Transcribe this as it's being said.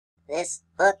This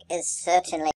book is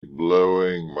certainly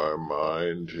blowing my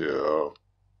mind here.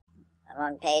 I'm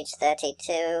on page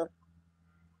 32.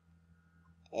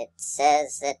 It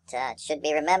says that it should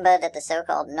be remembered that the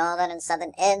so-called northern and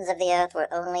southern ends of the earth were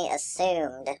only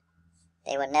assumed.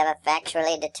 They were never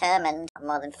factually determined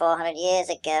more than 400 years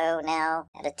ago now,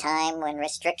 at a time when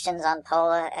restrictions on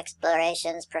polar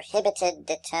explorations prohibited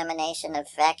determination of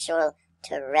factual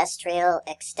terrestrial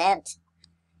extent.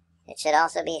 It should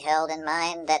also be held in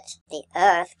mind that the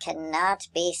Earth cannot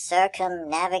be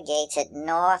circumnavigated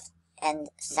north and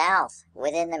south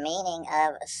within the meaning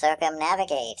of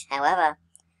circumnavigate. However,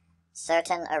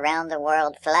 certain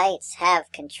around-the-world flights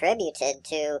have contributed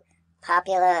to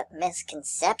popular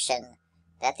misconception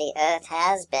that the Earth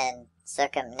has been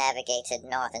circumnavigated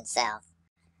north and south.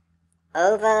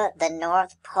 Over the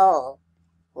North Pole,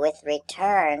 with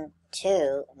return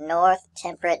to North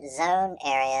Temperate Zone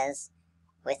areas,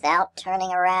 without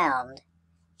turning around,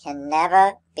 can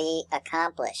never be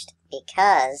accomplished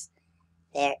because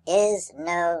there is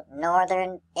no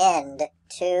northern end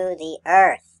to the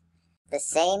Earth. The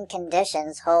same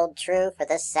conditions hold true for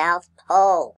the South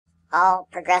Pole. All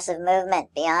progressive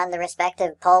movement beyond the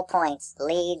respective pole points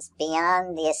leads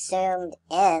beyond the assumed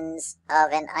ends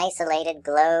of an isolated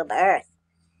globe Earth,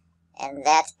 and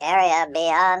that area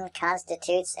beyond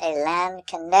constitutes a land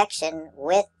connection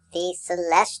with the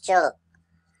celestial.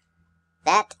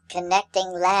 That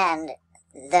connecting land,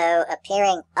 though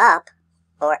appearing up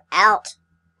or out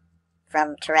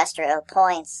from terrestrial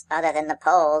points other than the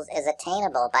poles, is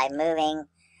attainable by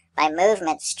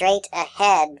movement straight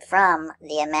ahead from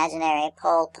the imaginary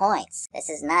pole points. This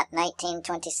is not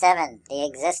 1927. The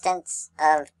existence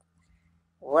of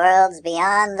worlds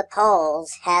beyond the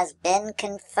poles has been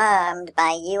confirmed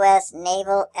by U.S.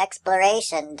 naval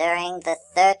exploration during the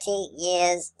 30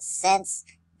 years since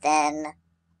then.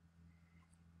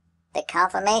 The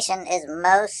confirmation is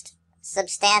most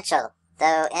substantial,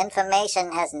 though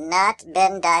information has not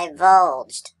been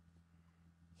divulged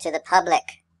to the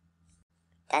public.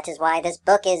 That is why this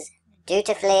book is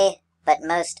dutifully but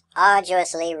most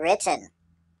arduously written.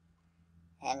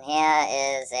 And here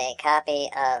is a copy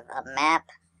of a map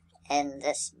in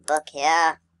this book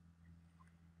here.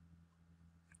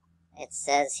 It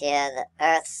says here the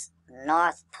Earth's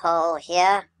North Pole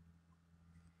here,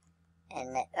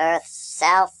 and the Earth's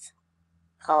South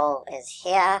Pole is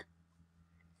here,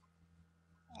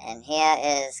 and here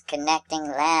is connecting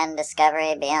land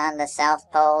discovery beyond the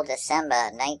South Pole,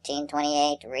 December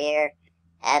 1928, Rear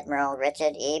Admiral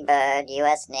Richard E. Byrd,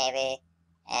 U.S. Navy,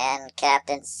 and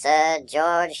Captain Sir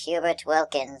George Hubert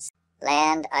Wilkins.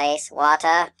 Land, ice,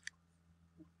 water,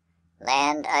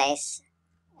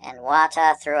 and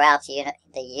water throughout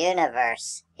the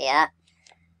universe here.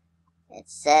 It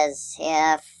says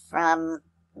here from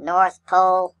North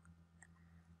Pole,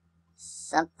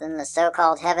 something the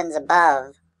so-called heavens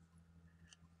above.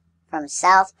 From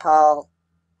South Pole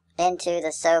into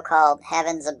the so-called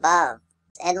heavens above.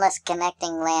 Endless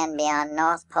connecting land beyond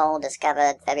North Pole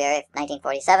discovered February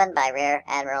 1947 by Rear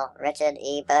Admiral Richard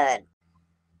E. Byrd.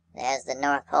 There's the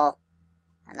North Pole.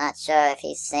 I'm not sure if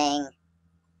he's saying...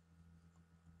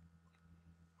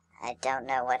 I don't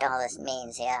know what all this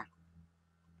means here.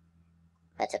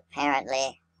 But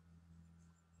apparently,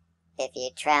 if you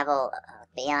travel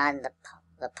beyond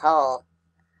the pole...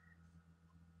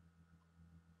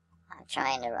 I'm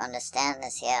trying to understand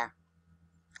this here.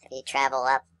 If you travel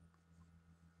up...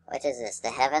 What is this,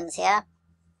 the heavens here?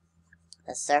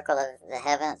 The circle of the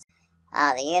heavens?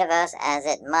 The universe as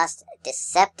it must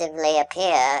deceptively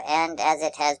appear, and as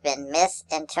it has been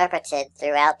misinterpreted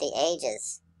throughout the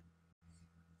ages.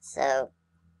 So,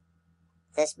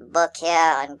 this book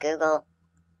here on Google,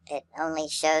 it only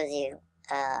shows you,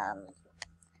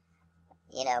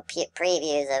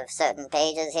 previews of certain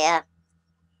pages here.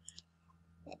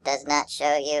 It does not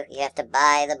show you. You have to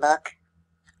buy the book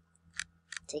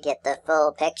to get the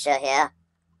full picture here.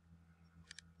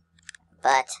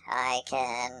 But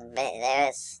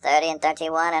there's 30 and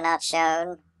 31 are not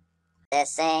shown. They're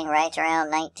saying right around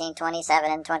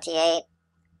 1927 and 28,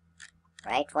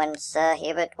 right when Sir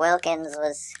Hubert Wilkins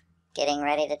was getting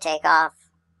ready to take off,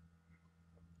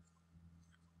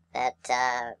 that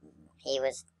he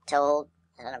was told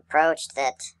and approached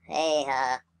that, hey,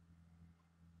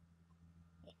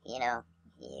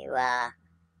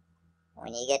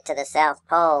 when you get to the South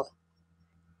Pole,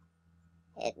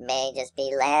 it may just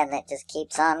be land that just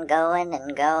keeps on going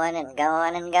and going and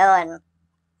going and going.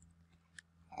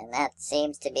 And that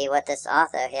seems to be what this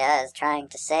author here is trying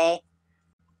to say.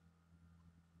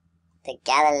 The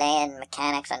Galilean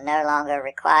mechanics are no longer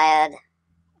required.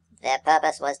 Their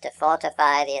purpose was to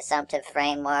fortify the assumptive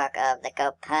framework of the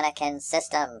Copernican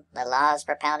system. The laws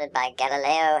propounded by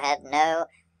Galileo had no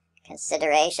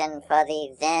consideration for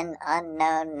the then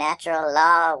unknown natural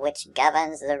law which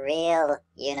governs the real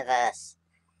universe.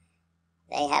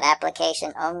 They had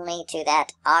application only to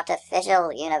that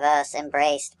artificial universe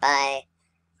embraced by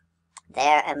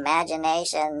their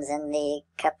imaginations in the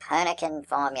Copernican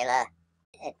formula.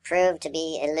 It proved to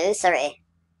be illusory.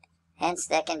 Hence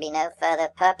there can be no further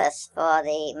purpose for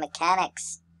the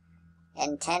mechanics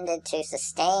intended to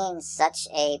sustain such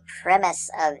a premise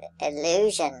of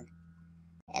illusion.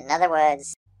 In other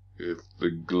words, if the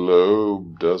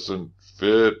globe doesn't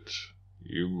fit,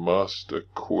 you must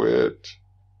acquit.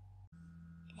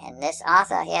 And this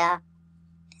author here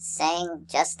is saying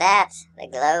just that. The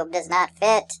globe does not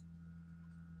fit.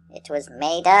 It was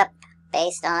made up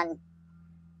based on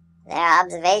their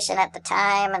observation at the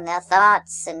time and their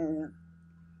thoughts and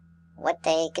what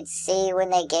they could see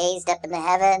when they gazed up in the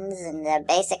heavens and their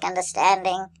basic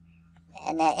understanding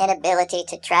and their inability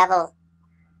to travel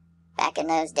back in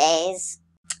those days.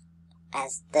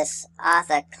 As this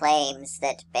author claims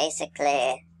that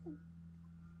basically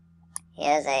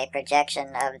here's a projection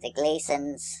of the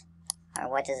Gleasons, or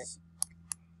what is,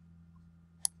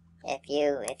 if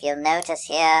you'll notice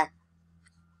here,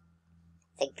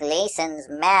 the Gleasons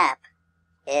map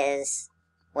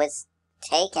was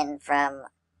taken from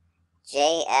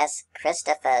J.S.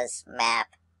 Christopher's map.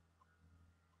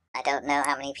 I don't know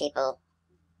how many people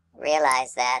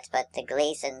realize that, but the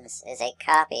Gleasons is a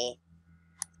copy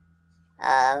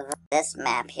of this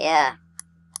map here.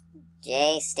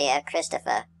 J. Steer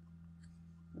Christopher.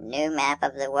 New map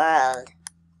of the world.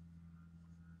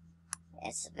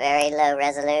 It's very low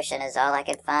resolution is all I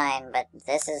could find, but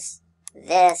this is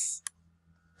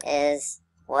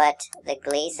what the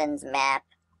Gleasons map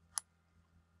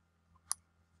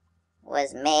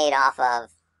was made off of.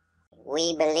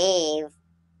 We believe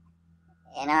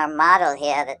in our model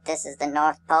here that this is the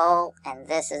North Pole and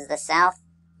this is the South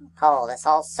Pole, this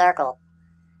whole circle.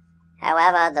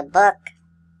 However, the book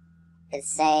is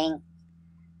saying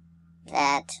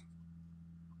that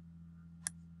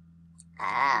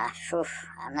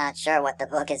I'm not sure what the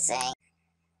book is saying.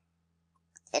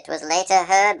 It was later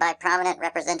heard by prominent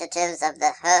representatives of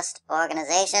the Hearst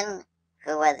organization,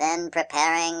 who were then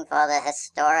preparing for the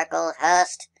historical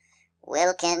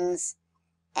Hearst-Wilkins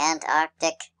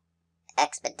Antarctic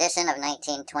expedition of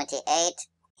 1928.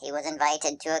 He was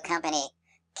invited to accompany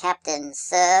Captain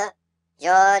Sir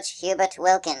George Hubert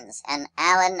Wilkins and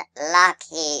Alan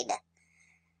Lockheed,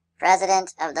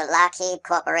 president of the Lockheed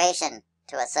Corporation,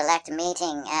 to a select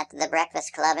meeting at the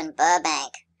Breakfast Club in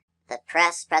Burbank. The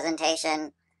press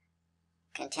presentation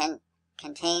contained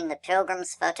the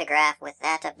Pilgrim's photograph with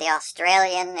that of the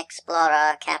Australian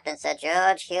explorer Captain Sir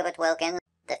George Hubert Wilkins.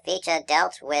 The feature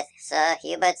dealt with Sir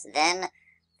Hubert's then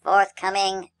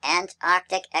forthcoming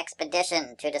Antarctic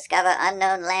expedition to discover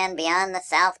unknown land beyond the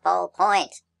South Pole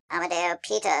Point. Amadeo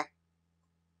Peter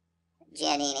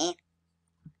Giannini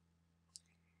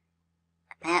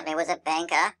apparently was a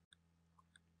banker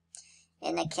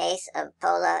in the case of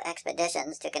polar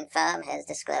expeditions to confirm his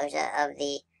disclosure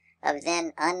of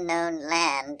then unknown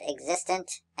land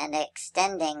existent and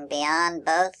extending beyond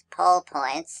both pole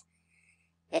points.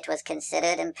 It was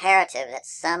considered imperative that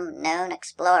some known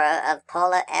explorer of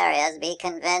polar areas be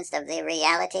convinced of the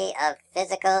reality of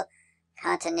physical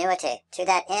continuity. To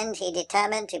that end, he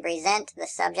determined to present the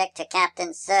subject to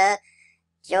Captain Sir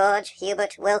George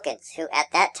Hubert Wilkins, who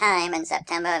at that time, in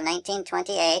September of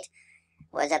 1928,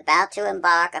 was about to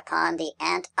embark upon the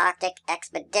Antarctic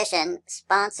expedition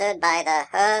sponsored by the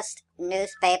Hearst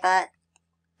newspaper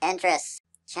interests.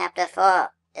 Chapter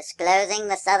 4. Disclosing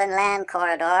the Southern Land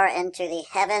Corridor into the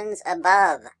Heavens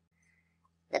Above.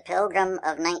 The Pilgrim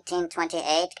of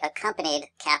 1928 accompanied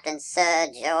Captain Sir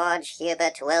George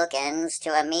Hubert Wilkins to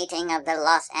a meeting of the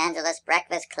Los Angeles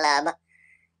Breakfast Club,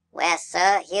 where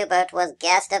Sir Hubert was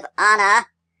guest of honor,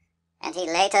 and he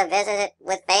later visited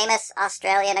with famous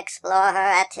Australian explorer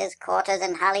at his quarters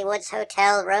in Hollywood's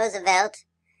Hotel Roosevelt,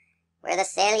 where the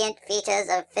salient features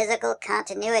of physical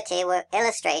continuity were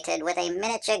illustrated with a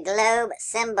miniature globe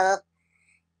symbol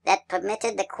that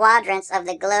permitted the quadrants of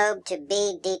the globe to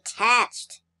be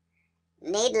detached.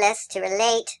 Needless to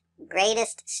relate,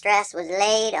 greatest stress was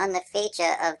laid on the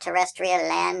feature of terrestrial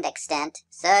land extent.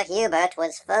 Sir Hubert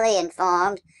was fully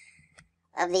informed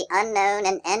of the unknown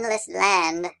and endless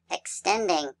land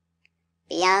extending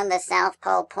beyond the South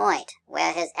Pole Point,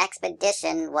 where his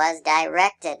expedition was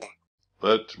directed.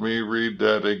 Let me read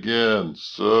that again.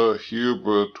 Sir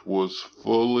Hubert was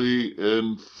fully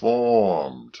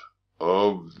informed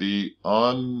of the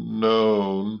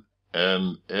unknown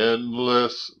an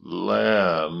endless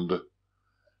land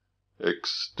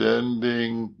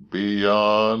extending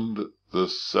beyond the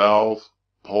South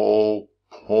Pole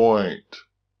point,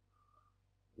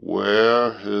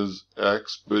 where his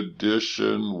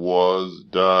expedition was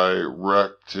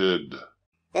directed.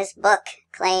 This book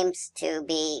claims to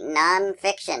be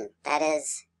non-fiction, that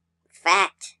is,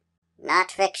 fact.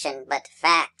 Not fiction, but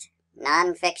fact.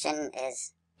 Non-fiction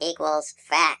equals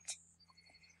fact.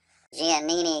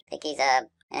 Giannini, I think he's an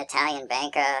Italian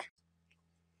banker.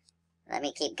 Let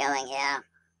me keep going here.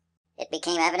 It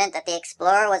became evident that the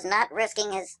explorer was not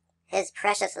risking his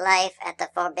precious life at the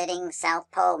forbidding South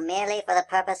Pole merely for the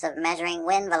purpose of measuring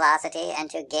wind velocity and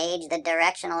to gauge the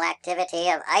directional activity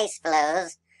of ice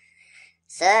flows.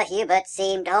 Sir Hubert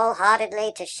seemed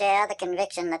wholeheartedly to share the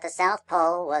conviction that the South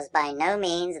Pole was by no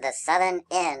means the southern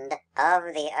end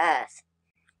of the earth.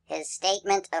 His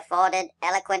statement afforded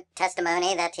eloquent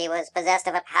testimony that he was possessed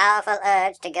of a powerful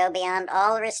urge to go beyond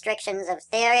all restrictions of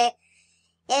theory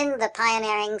in the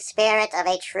pioneering spirit of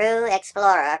a true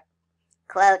explorer.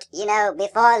 Quote,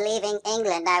 before leaving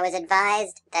England I was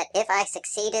advised that if I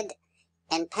succeeded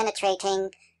in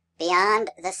penetrating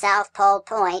beyond the South Pole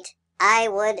point, I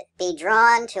would be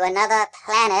drawn to another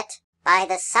planet by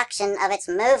the suction of its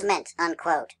movement,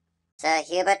 unquote. Sir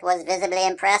Hubert was visibly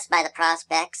impressed by the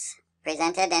prospects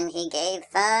presented, and he gave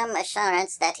firm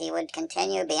assurance that he would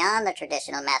continue beyond the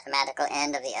traditional mathematical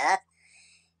end of the earth,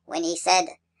 when he said,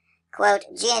 quote,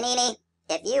 Giannini,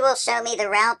 if you will show me the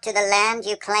route to the land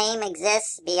you claim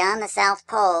exists beyond the South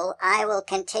Pole, I will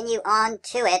continue on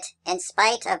to it in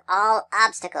spite of all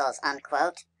obstacles,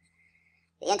 unquote.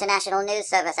 The International News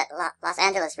Service at Los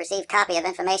Angeles received copy of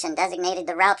information designated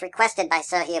the route requested by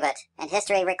Sir Hubert, and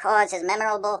history records his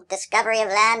memorable discovery of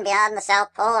land beyond the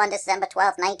South Pole on December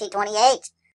 12, 1928.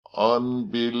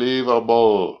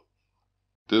 Unbelievable.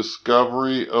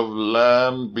 Discovery of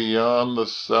land beyond the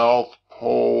South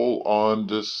Pole on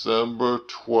December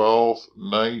 12,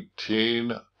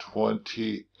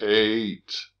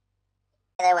 1928.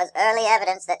 There was early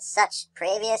evidence that such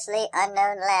previously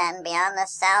unknown land beyond the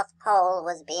South Pole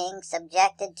was being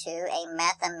subjected to a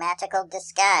mathematical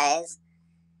disguise,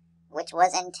 which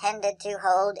was intended to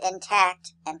hold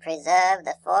intact and preserve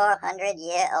the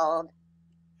 400-year-old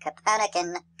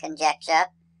Copernican conjecture.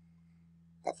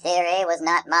 The theory was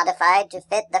not modified to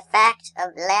fit the fact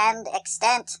of land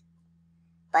extent,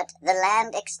 but the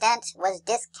land extent was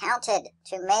discounted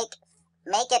to make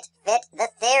it fit the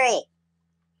theory.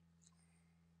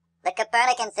 The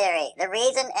Copernican theory, the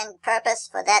reason and purpose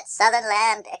for that southern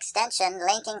land extension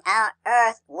linking our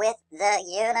Earth with the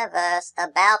universe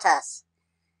about us,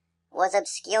 was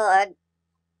obscured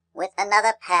with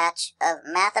another patch of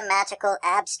mathematical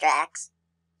abstracts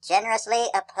generously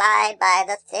applied by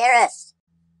the theorists.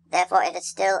 Therefore, it is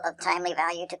still of timely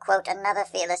value to quote another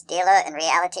fearless dealer in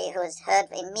reality who was heard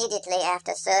immediately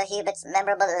after Sir Hubert's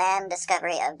memorable land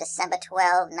discovery of December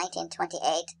 12,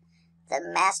 1928. The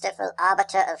masterful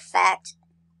arbiter of fact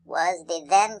was the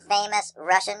then famous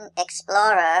Russian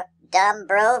explorer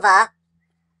Dombrova,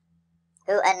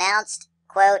 who announced,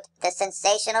 quote, the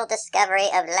sensational discovery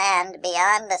of land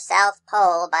beyond the South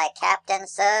Pole by Captain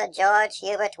Sir George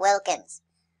Hubert Wilkins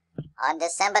on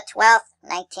December 12,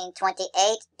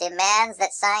 1928, demands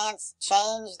that science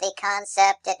change the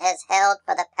concept it has held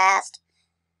for the past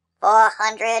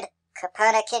 400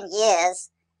 Copernican years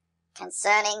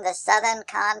concerning the southern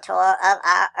contour of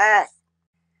our Earth.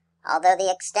 Although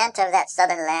the extent of that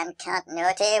southern land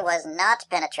continuity was not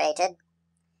penetrated,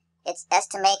 its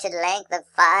estimated length of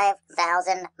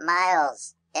 5,000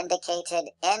 miles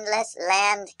indicated endless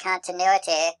land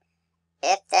continuity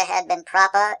if there had been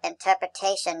proper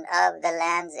interpretation of the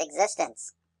land's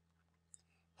existence.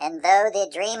 And though the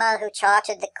dreamer who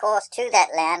charted the course to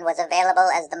that land was available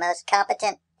as the most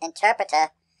competent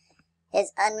interpreter,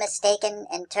 his unmistaken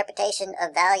interpretation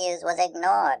of values was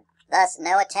ignored. Thus,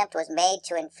 no attempt was made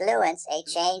to influence a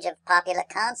change of popular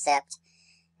concept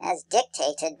as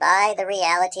dictated by the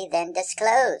reality then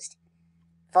disclosed.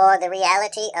 For the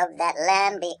reality of that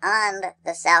land beyond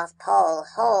the South Pole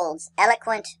holds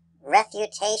eloquent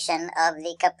refutation of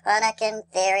the Copernican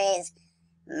theory's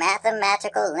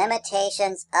mathematical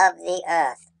limitations of the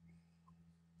Earth.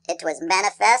 It was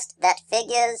manifest that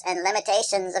figures and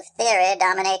limitations of theory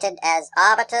dominated as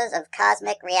arbiters of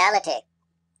cosmic reality,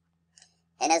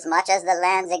 inasmuch as the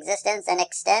land's existence and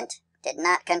extent did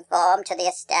not conform to the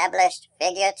established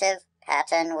figurative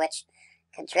pattern which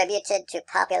contributed to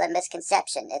popular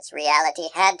misconception. Its reality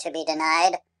had to be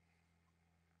denied.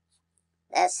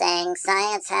 They're saying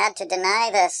science had to deny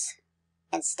this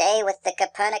and stay with the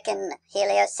Copernican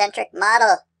heliocentric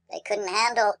model. They couldn't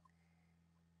handle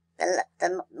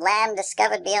the land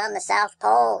discovered beyond the South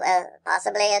Pole,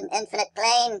 possibly an infinite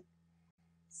plane.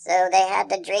 So they had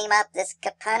to dream up this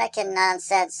Copernican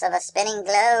nonsense of a spinning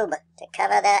globe to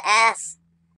cover their ass.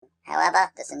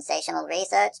 However, the sensational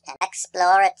research and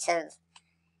explorative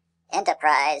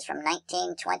enterprise from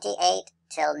 1928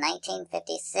 till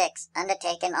 1956,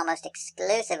 undertaken almost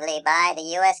exclusively by the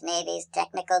U.S. Navy's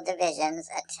technical divisions,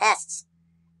 attests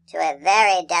to a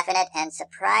very definite and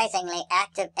surprisingly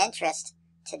active interest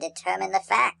to determine the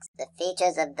facts, the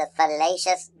features of the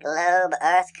fallacious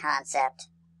globe-Earth concept,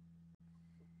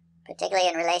 particularly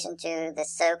in relation to the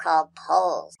so-called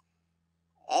poles.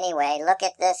 Anyway, look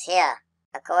at this here.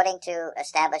 According to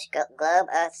established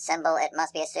globe-Earth symbol, it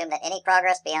must be assumed that any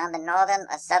progress beyond the northern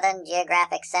or southern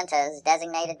geographic centers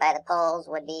designated by the poles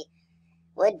would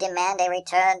demand a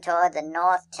return toward the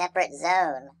North Temperate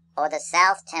Zone or the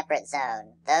South Temperate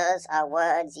Zone. Those are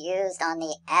words used on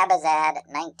the Abazad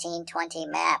 1920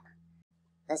 map.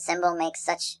 The symbol makes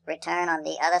such return on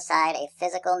the other side a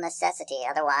physical necessity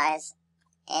otherwise,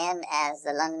 and as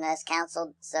the Londoners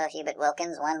counseled Sir Hubert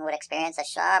Wilkins, one would experience a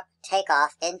sharp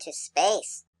takeoff into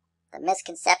space. The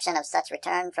misconception of such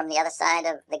return from the other side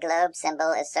of the globe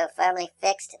symbol is so firmly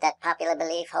fixed that popular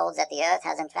belief holds that the Earth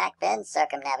has in fact been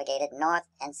circumnavigated north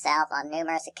and south on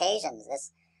numerous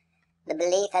occasions. The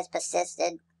belief has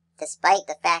persisted despite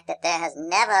the fact that there has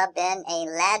never been a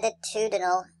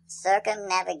latitudinal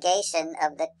circumnavigation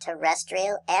of the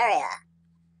terrestrial area.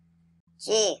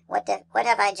 Gee, what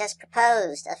have I just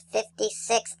proposed? A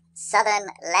 56th southern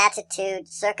latitude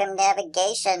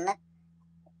circumnavigation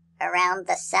around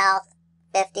the south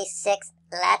 56th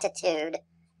latitude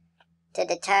to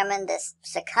determine the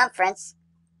circumference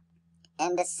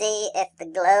and to see if the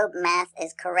globe math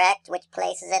is correct, which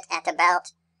places it at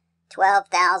about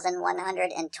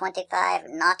 12,125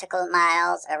 nautical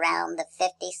miles around the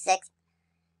 56th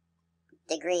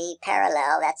degree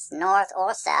parallel. That's north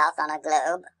or south on a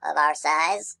globe of our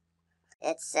size.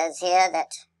 It says here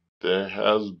that there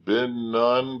has been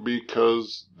none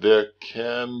because there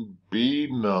can be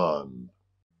none.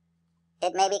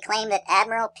 It may be claimed that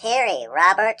Admiral Peary,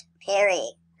 Robert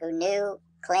Peary,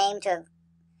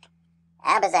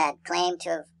 Abazad claimed to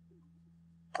have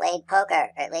played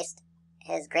poker, or at least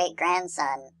his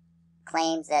great-grandson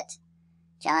claims that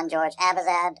John George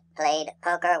Abazad played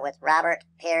poker with Robert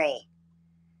Peary.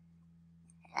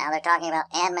 Now they're talking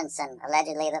about Amundsen,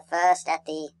 allegedly the first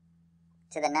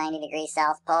to the 90-degree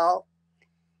South Pole.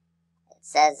 It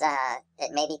says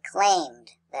it may be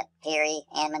claimed that Peary,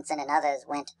 Amundsen, and others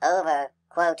went over,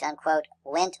 quote-unquote,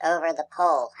 went over the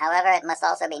pole. However, it must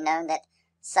also be known that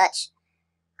such,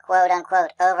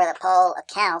 quote-unquote, over-the-pole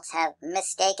accounts have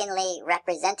mistakenly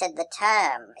represented the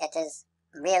term. Its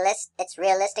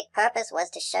realistic purpose was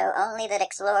to show only that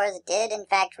explorers did in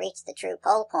fact reach the true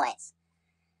pole points.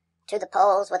 To the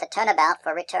poles with a turnabout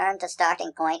for return to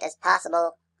starting point is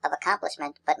possible of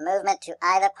accomplishment, but movement to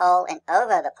either pole and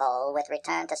over the pole with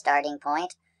return to starting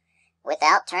point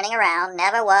without turning around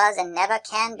never was and never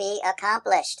can be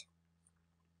accomplished.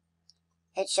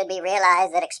 It should be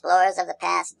realized that explorers of the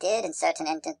past did in certain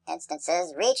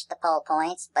instances reach the pole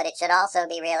points, but it should also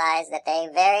be realized that they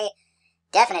very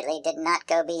definitely did not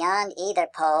go beyond either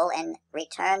pole and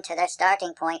return to their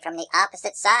starting point from the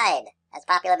opposite side, as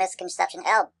popular misconception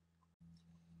held.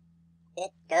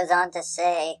 It goes on to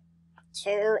say,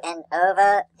 to and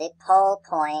over the pole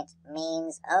point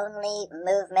means only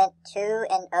movement to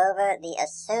and over the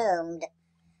assumed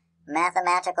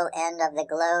mathematical end of the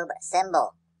globe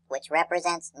symbol, which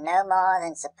represents no more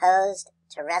than supposed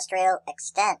terrestrial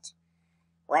extent,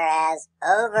 whereas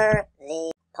over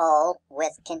the pole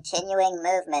with continuing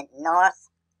movement north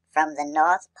from the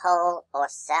North Pole or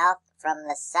south from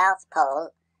the South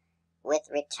Pole with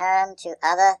return to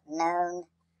other known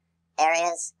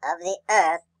areas of the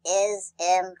Earth is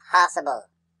impossible.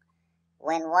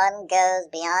 When one goes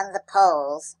beyond the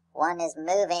poles, one is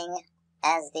moving,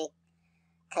 as the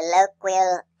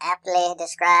colloquial aptly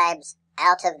describes,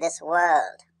 out of this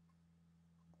world.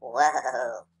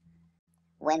 Whoa.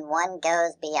 When one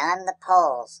goes beyond the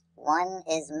poles, one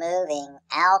is moving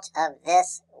out of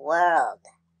this world.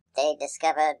 They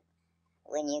discovered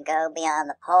when you go beyond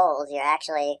the poles, you're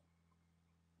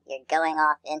going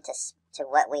off into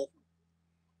what we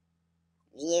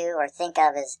view or think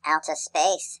of as outer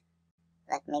space.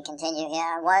 Let me continue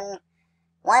here. One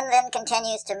then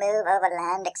continues to move over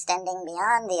land extending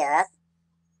beyond the Earth.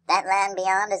 That land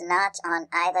beyond is not on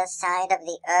either side of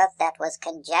the Earth that was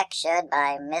conjectured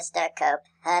by Mr.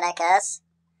 Copernicus.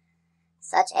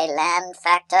 Such a land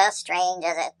factor, strange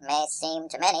as it may seem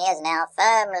to many, is now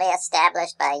firmly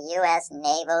established by U.S.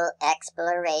 naval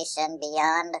exploration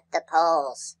beyond the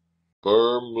poles.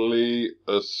 firmly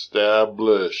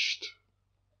established.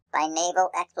 By naval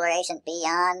exploration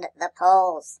beyond the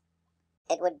poles.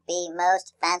 It would be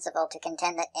most fanciful to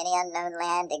contend that any unknown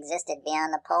land existed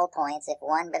beyond the pole points if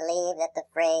one believed that the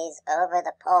phrase over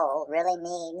the pole really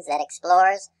means that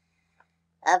explorers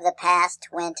of the past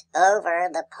went over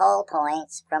the pole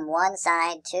points from one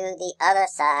side to the other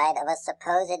side of a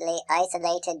supposedly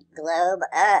isolated globe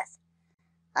Earth.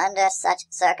 Under such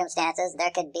circumstances, there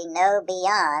could be no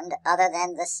beyond other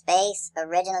than the space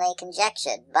originally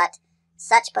conjectured, but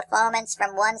such performance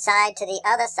from one side to the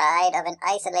other side of an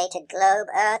isolated globe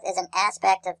Earth is an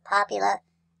aspect of popular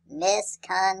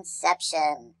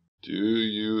misconception. Do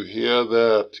you hear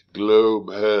that,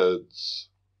 globe heads?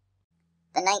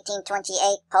 The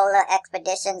 1928 polar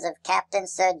expeditions of Captain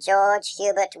Sir George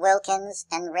Hubert Wilkins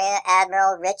and Rear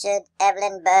Admiral Richard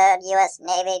Evelyn Byrd, U.S.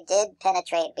 Navy, did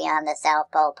penetrate beyond the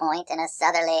South Pole Point in a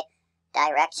southerly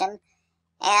direction,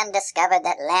 and discovered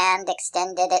that land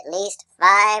extended at least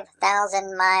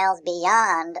 5,000 miles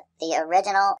beyond the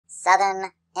original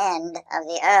southern end of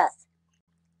the Earth.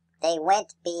 They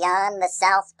went beyond the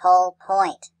South Pole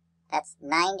Point. That's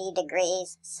 90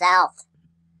 degrees south.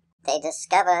 They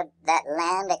discovered that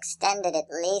land extended at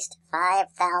least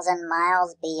 5,000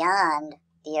 miles beyond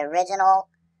the original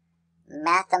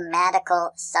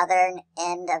mathematical southern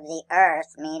end of the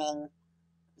Earth, meaning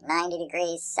 90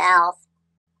 degrees south.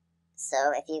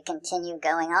 So if you continue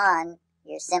going on,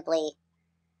 you're simply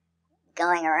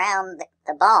going around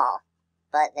the ball.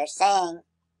 But they're saying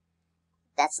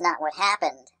that's not what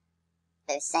happened.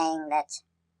 They're saying that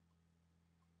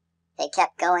they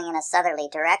kept going in a southerly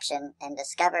direction and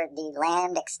discovered the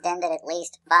land extended at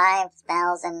least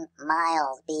 5,000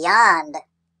 miles beyond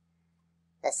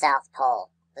the South Pole,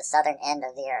 the southern end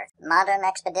of the Earth. Modern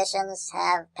expeditions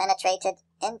have penetrated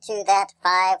into that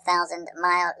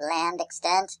 5,000-mile land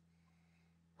extent,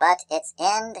 but its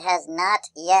end has not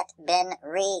yet been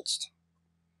reached.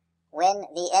 When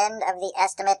the end of the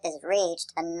estimate is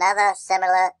reached, another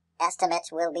similar estimate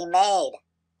will be made.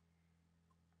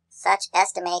 Such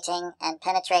estimating and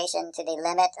penetration to the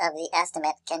limit of the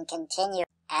estimate can continue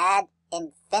ad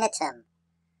infinitum.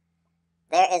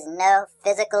 There is no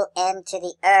physical end to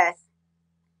the Earth,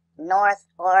 north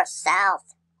or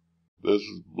south. This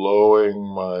is blowing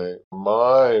my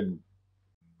mind.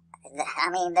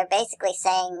 I mean, they're basically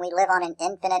saying we live on an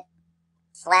infinite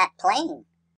flat plane.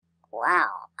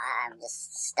 Wow, I'm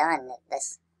just stunned that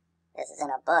this is in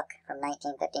a book from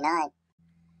 1959.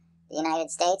 The United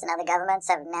States and other governments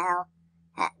have now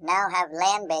have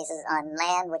land bases on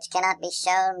land which cannot be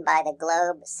shown by the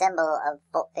globe symbol of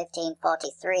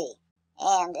 1543,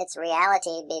 and its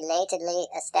reality belatedly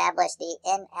established the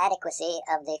inadequacy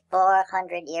of the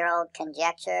 400-year-old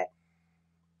conjecture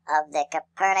of the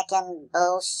Copernican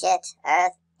bullshit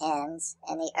Earth ends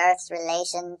and the Earth's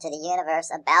relation to the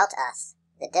universe about us.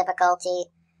 The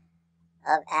difficulty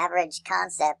of average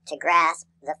concept to grasp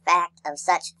the fact of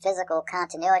such physical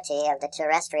continuity of the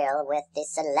terrestrial with the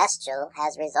celestial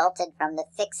has resulted from the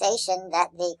fixation that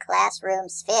the classroom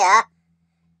sphere,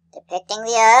 depicting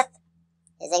the Earth,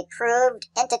 is a proved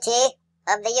entity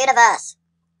of the universe.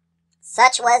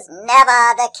 Such was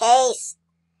never the case.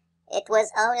 It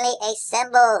was only a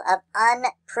symbol of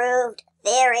unproved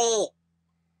theory,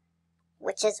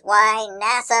 which is why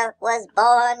NASA was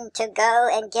born to go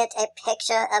and get a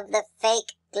picture of the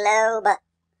fake globe.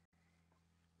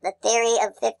 The theory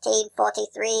of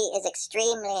 1543 is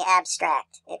extremely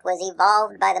abstract. It was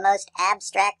evolved by the most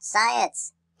abstract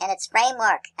science, and its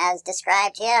framework, as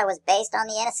described here, was based on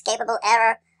the inescapable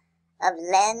error of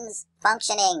lens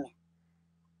functioning.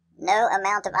 No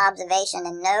amount of observation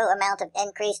and no amount of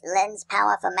increased lens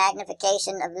power for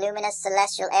magnification of luminous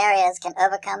celestial areas can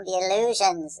overcome the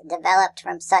illusions developed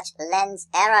from such lens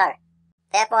error.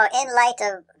 Therefore, in light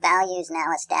of values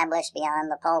now established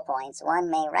beyond the pole points, one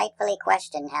may rightfully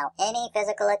question how any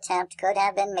physical attempt could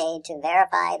have been made to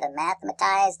verify the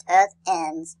mathematized Earth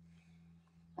ends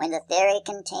when the theory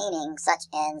containing such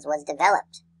ends was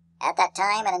developed. At that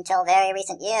time, and until very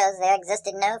recent years, there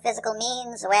existed no physical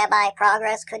means whereby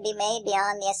progress could be made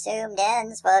beyond the assumed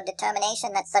ends for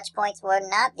determination that such points were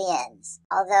not the ends.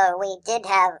 Although we did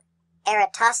have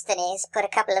Eratosthenes put a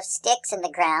couple of sticks in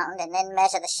the ground and then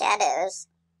measure the shadows,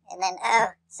 and then,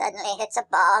 suddenly hits a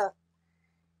ball.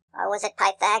 Or was it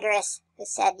Pythagoras who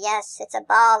said, yes, it's a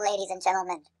ball, ladies and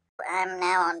gentlemen? I'm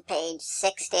now on page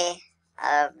 60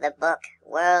 of the book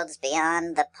Worlds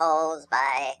Beyond the Poles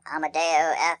by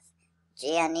Amadeo F.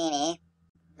 Giannini,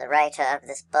 the writer of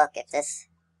this book. If this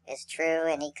is true,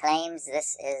 and he claims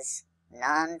this is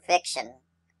non-fiction,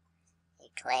 he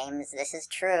claims this is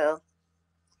true,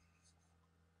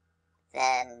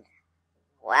 then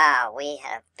wow, we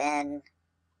have been,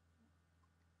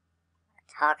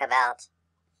 talk about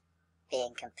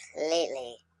being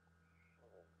completely,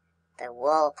 the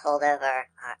wool pulled over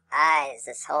our eyes.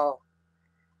 This whole,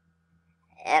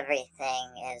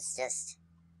 everything is just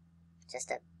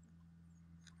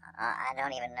I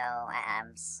don't even know,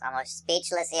 I'm almost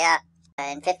speechless here.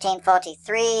 In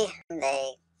 1543,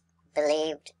 they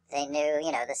believed they knew,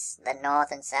 the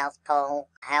North and South Pole.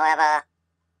 However,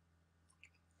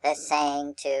 they're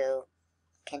saying to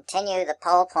continue the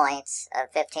pole points of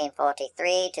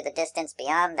 1543 to the distance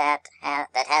beyond that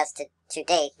that has to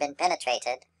date been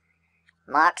penetrated.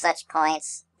 Mark such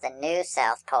points, the new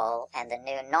South Pole and the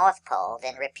new North Pole,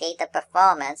 then repeat the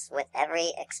performance with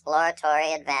every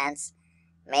exploratory advance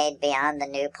made beyond the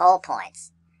new pole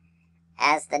points.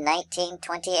 As the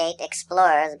 1928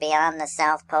 explorers beyond the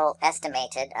South Pole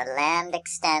estimated a land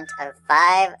extent of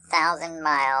 5,000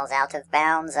 miles out of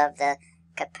bounds of the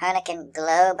Copernican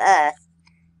globe Earth,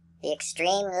 the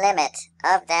extreme limit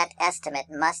of that estimate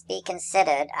must be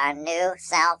considered our new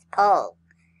South Pole,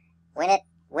 when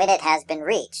it has been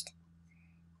reached.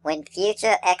 When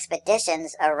future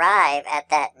expeditions arrive at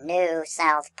that new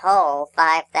South Pole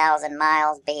 5,000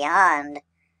 miles beyond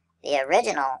the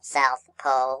original South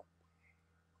Pole,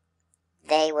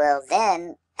 they will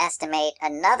then estimate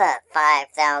another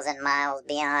 5,000 miles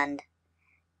beyond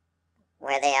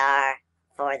where they are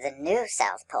for the new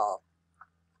South Pole.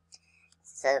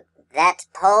 So that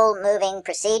pole-moving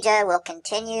procedure will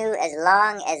continue as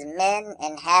long as men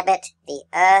inhabit the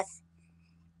earth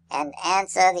and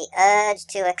answer the urge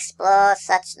to explore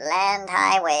such land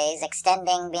highways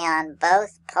extending beyond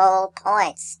both pole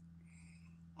points.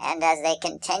 And as they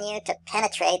continue to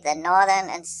penetrate the northern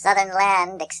and southern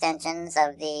land extensions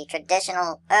of the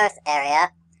traditional Earth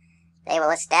area, they will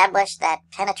establish that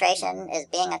penetration is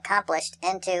being accomplished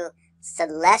into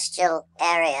celestial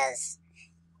areas,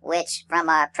 which from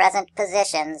our present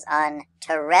positions on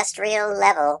terrestrial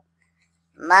level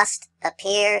must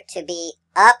appear to be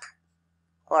up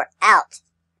or out.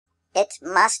 It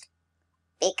must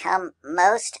become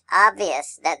most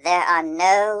obvious that there are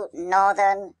no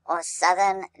northern or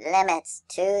southern limits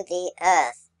to the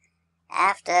earth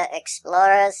after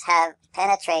explorers have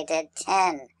penetrated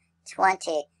 10,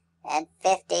 20, and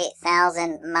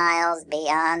 50,000 miles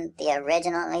beyond the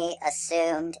originally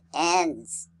assumed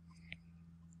ends.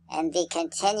 And the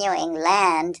continuing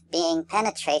land being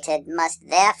penetrated must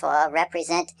therefore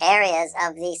represent areas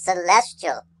of the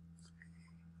celestial.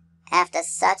 After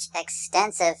such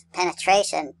extensive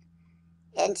penetration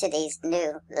into these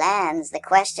new lands, the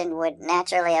question would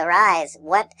naturally arise,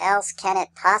 what else can it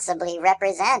possibly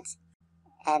represent?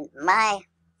 And my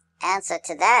answer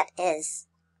to that is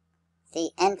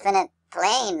the infinite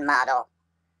plane model,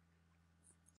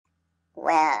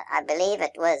 where I believe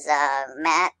it was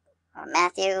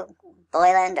Matthew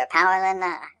Boylan or Powerland,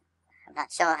 I'm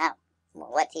not sure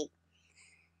what he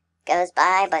goes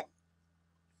by, but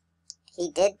he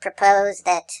did propose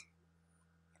that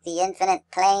the infinite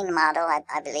plane model,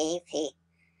 I believe, he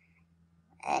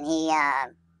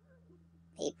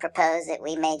proposed that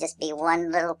we may just be one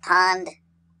little pond,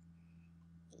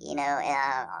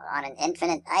 on an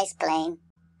infinite ice plane.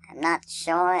 I'm not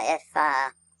sure if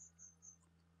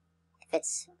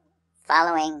it's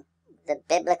following the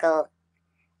biblical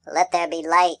 "let there be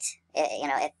light."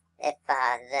 If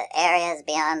the areas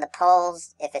beyond the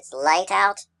poles, if it's light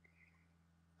out,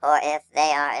 or if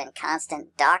they are in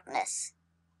constant darkness.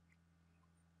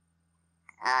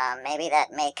 Maybe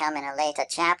that may come in a later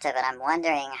chapter, but I'm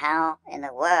wondering how in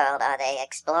the world are they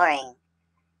exploring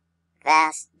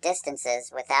vast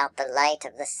distances without the light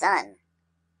of the sun.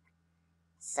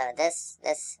 So this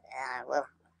will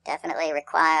definitely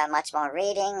require much more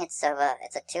reading. It's a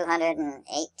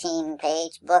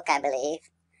 218-page book, I believe.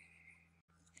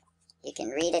 You can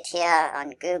read it here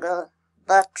on Google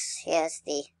Books. Here's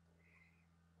the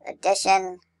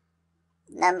edition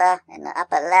number in the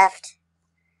upper left.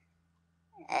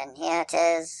 And here it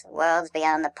is, Worlds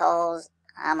Beyond the Poles,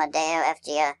 A F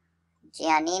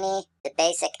Giannini. The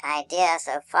basic idea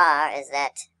so far is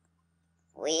that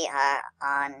we are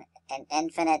on an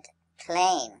infinite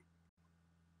plane,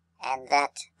 and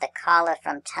that the caller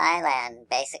from Thailand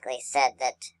basically said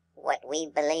that what we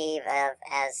believe of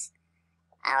as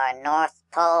our North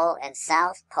Pole and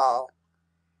South Pole,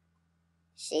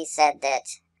 she said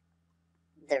that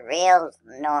the real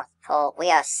North Pole,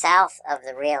 we are south of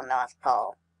the real North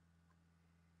Pole.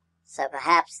 So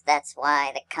perhaps that's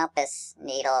why the compass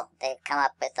needle, they've come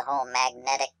up with the whole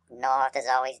magnetic north is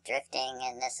always drifting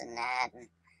and this and that. And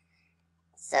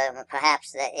so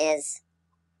perhaps there is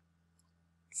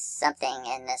something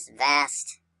in this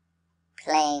vast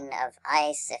plane of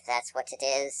ice, if that's what it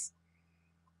is.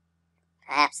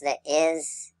 Perhaps there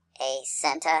is a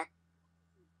center,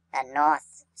 a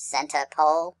north center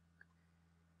pole,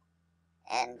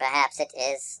 and perhaps it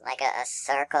is like a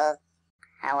circle.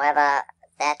 However,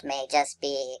 that may just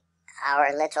be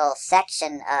our little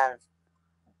section of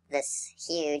this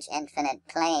huge infinite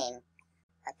plane.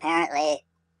 Apparently,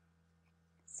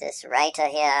 this writer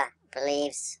here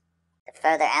believes the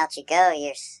further out you go,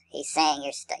 he's saying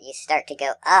you start to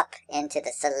go up into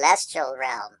the celestial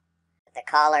realm. The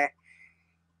caller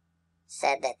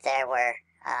said that there were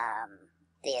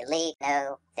the elite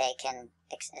know they can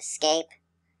escape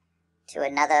to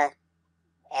another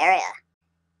area.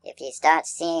 If you start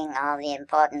seeing all the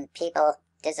important people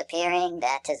disappearing,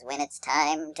 that is when it's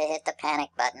time to hit the panic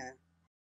button.